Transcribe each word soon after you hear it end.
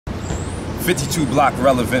52 block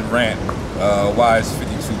relevant rant. Why is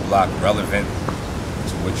 52 block relevant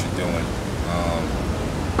to what you're doing?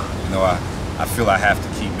 You know, I feel I have to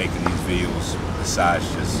keep making these videos besides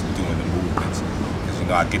just doing the movements, because you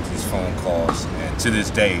know I get these phone calls, and to this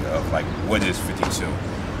day of like, what is 52?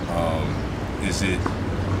 Is it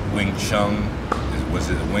Wing Chun? Was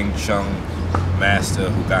it a Wing Chun master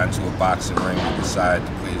who got into a boxing ring and decided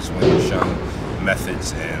to put his Wing Chun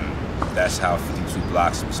methods, and that's how 52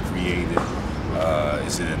 blocks was created?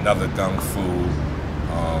 Is it another Gung Fu?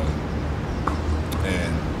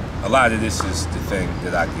 And a lot of this is the thing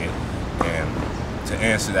that I get. And to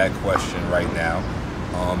answer that question right now,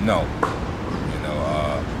 no. You know,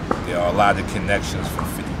 there are a lot of connections from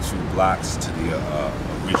 52 blocks to the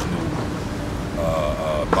original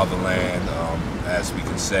motherland, as we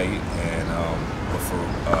can say, and but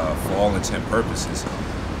for all intent and purposes,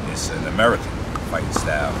 it's an American fighting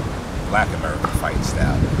style, Black American fighting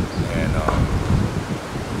style, and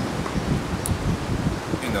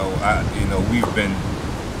you know,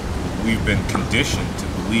 we've been conditioned to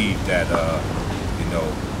believe that you know,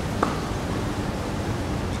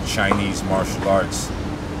 Chinese martial arts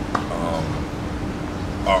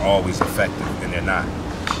are always effective, and they're not.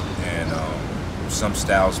 And some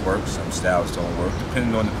styles work, some styles don't work,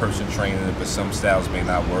 depending on the person training it, but some styles may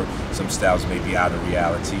not work, some styles may be out of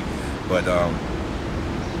reality. But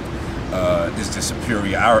there's the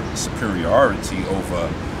superiority over,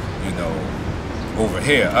 you know, over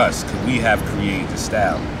here, us, because we have created the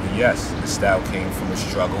style. And yes, the style came from a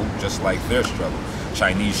struggle, just like their struggle.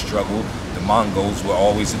 Chinese struggle, the Mongols were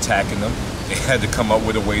always attacking them. They had to come up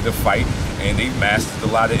with a way to fight, and they mastered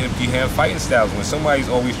a lot of empty hand fighting styles. When somebody's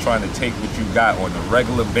always trying to take what you got on a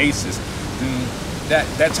regular basis, then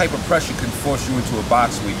that type of pressure can force you into a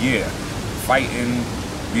box where, yeah, fighting,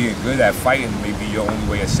 being good at fighting may be your only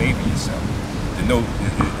way of saving yourself.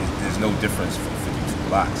 There's no difference from 52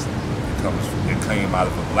 blocks. It came out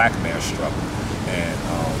of a black man's struggle, and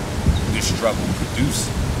this struggle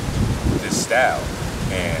produced this style.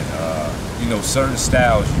 And you know, certain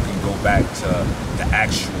styles you can go back to the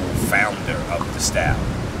actual founder of the style,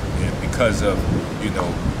 and because of, you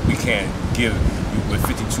know, we can't give with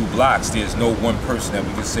 52 blocks, there's no one person that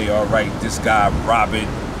we can say, all right, this guy Robert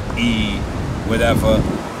E. whatever,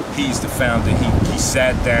 he's the founder. He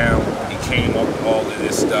sat down, he came up with all of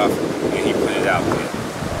this stuff, and he put it out there.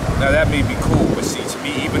 Now that may be cool, but see, to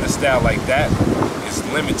me, even a style like that is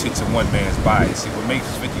limited to one man's bias. See, what makes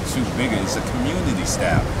 52 bigger is a community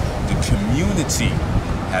style. The community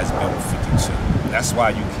has built 52. That's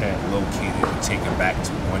why you can't locate it and take it back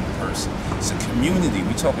to one person. It's a community.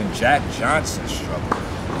 We're talking Jack Johnson's struggle,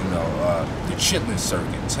 you know, the Chitlin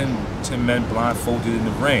circuit, 10 men blindfolded in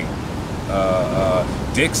the ring.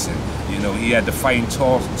 Dixon, you know, he had to fight in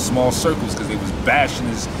small circles because they was bashing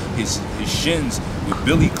his shins with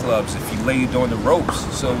billy clubs if he laid on the ropes.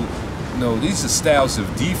 So, you know, these are styles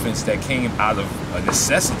of defense that came out of a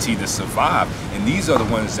necessity to survive, and these are the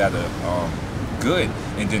ones that are good.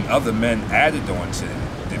 And then other men added on to it.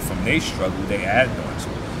 Then from their struggle, they added on to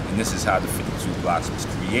it. And this is how the 52 blocks was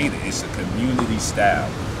created. It's a community style.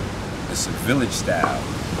 It's a village style.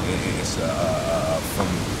 It's from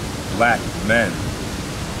black men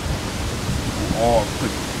who all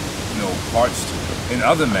put, you know, parts to it, and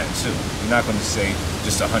other men too. You're not going to say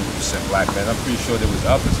just 100% black men. I'm pretty sure there was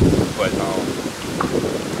others, but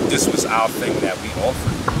this was our thing that we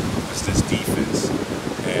offered, was this defense,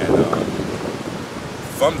 and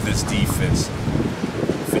from this defense,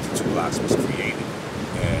 52 blocks was created,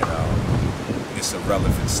 and it's a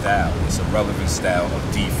relevant style. It's a relevant style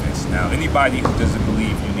of defense. Now, anybody who doesn't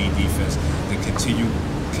believe you need defense, then continue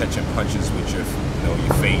catching punches with your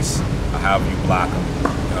face, or however you block them.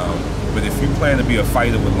 But if you plan to be a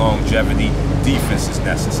fighter with longevity, defense is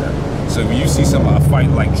necessary. So when you see a fight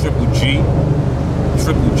like Triple G,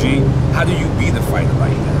 how do you be the fighter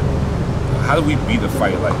like that? How do we be the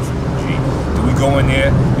fighter like Triple G? Do we go in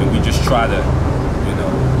there and we just try to, you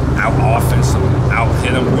know, out-offense them,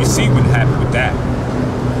 out-hit them? We see what happened with that.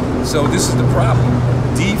 So this is the problem.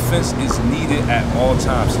 Defense is needed at all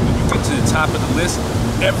times. So when you get to the top of the list,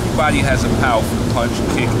 everybody has a powerful punch,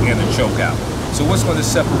 kick, and a choke out. So what's going to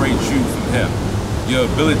separate you from him? Your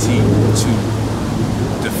ability to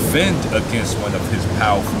defend against one of his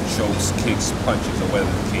powerful chokes, kicks, punches, or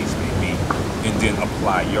whatever the case may be, and then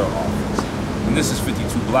apply your offense. And this is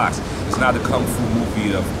 52 blocks. It's not a kung fu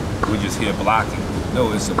movie of we're just here blocking.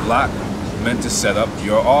 No, it's a block meant to set up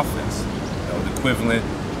your offense. You know, the equivalent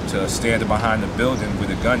to standing behind a building with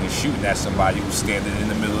a gun and shooting at somebody who's standing in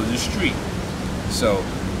the middle of the street. So,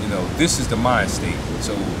 you know, this is the mind state.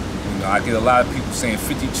 So when know, I get a lot of people saying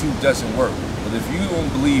 52 doesn't work. But if you don't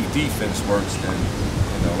believe defense works, then,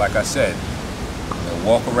 you know, like I said, you know,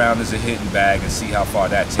 walk around as a hitting bag and see how far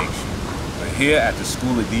that takes you. But here at the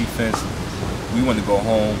School of Defense, we want to go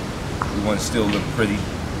home. We want to still look pretty.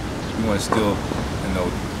 We want to still, you know,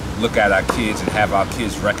 look at our kids and have our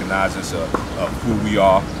kids recognize us of who we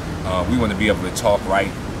are. We want to be able to talk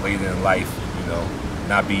right later in life, you know,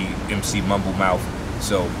 not be MC mumble mouth.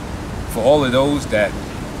 So for all of those that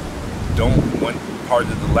don't want part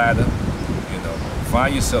of the ladder, you know,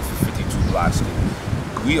 find yourself a 52 block school.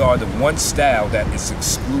 We are the one style that is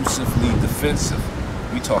exclusively defensive.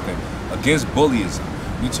 We talking against bullyism.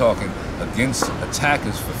 We talking against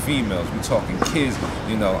attackers for females. We talking kids.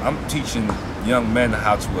 You know, I'm teaching young men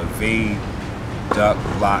how to evade, duck,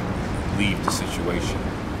 block, and leave the situation.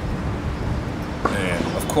 And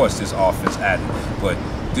of course, there's offense added, but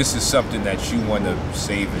this is something that you want to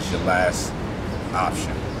save as your last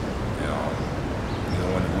option. You know, you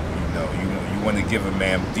don't want to, you want to give a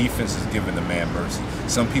man, defense is giving a man mercy.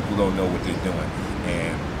 Some people don't know what they're doing,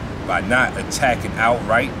 and by not attacking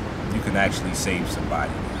outright, you can actually save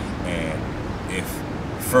somebody. And if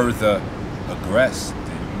further aggress,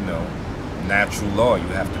 then, you know, natural law, you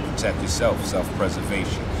have to protect yourself,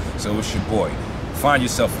 self-preservation. So it's your boy. Find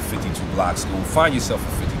yourself a 52 block school. Find yourself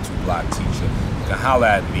a 52 block teacher. You can holler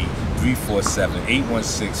at me,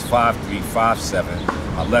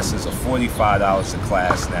 347-816-5357. My lessons are $45 a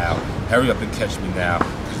class now. Hurry up and catch me now,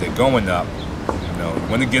 because they're going up. You know, you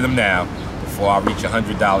want to get them now before I reach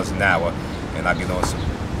 $100 an hour and I get on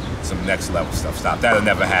some next level stuff. Stop. That'll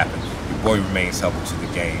never happen. Your boy remains helpful to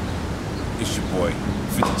the game. It's your boy,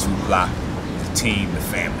 52 block, the team, the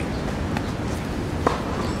family.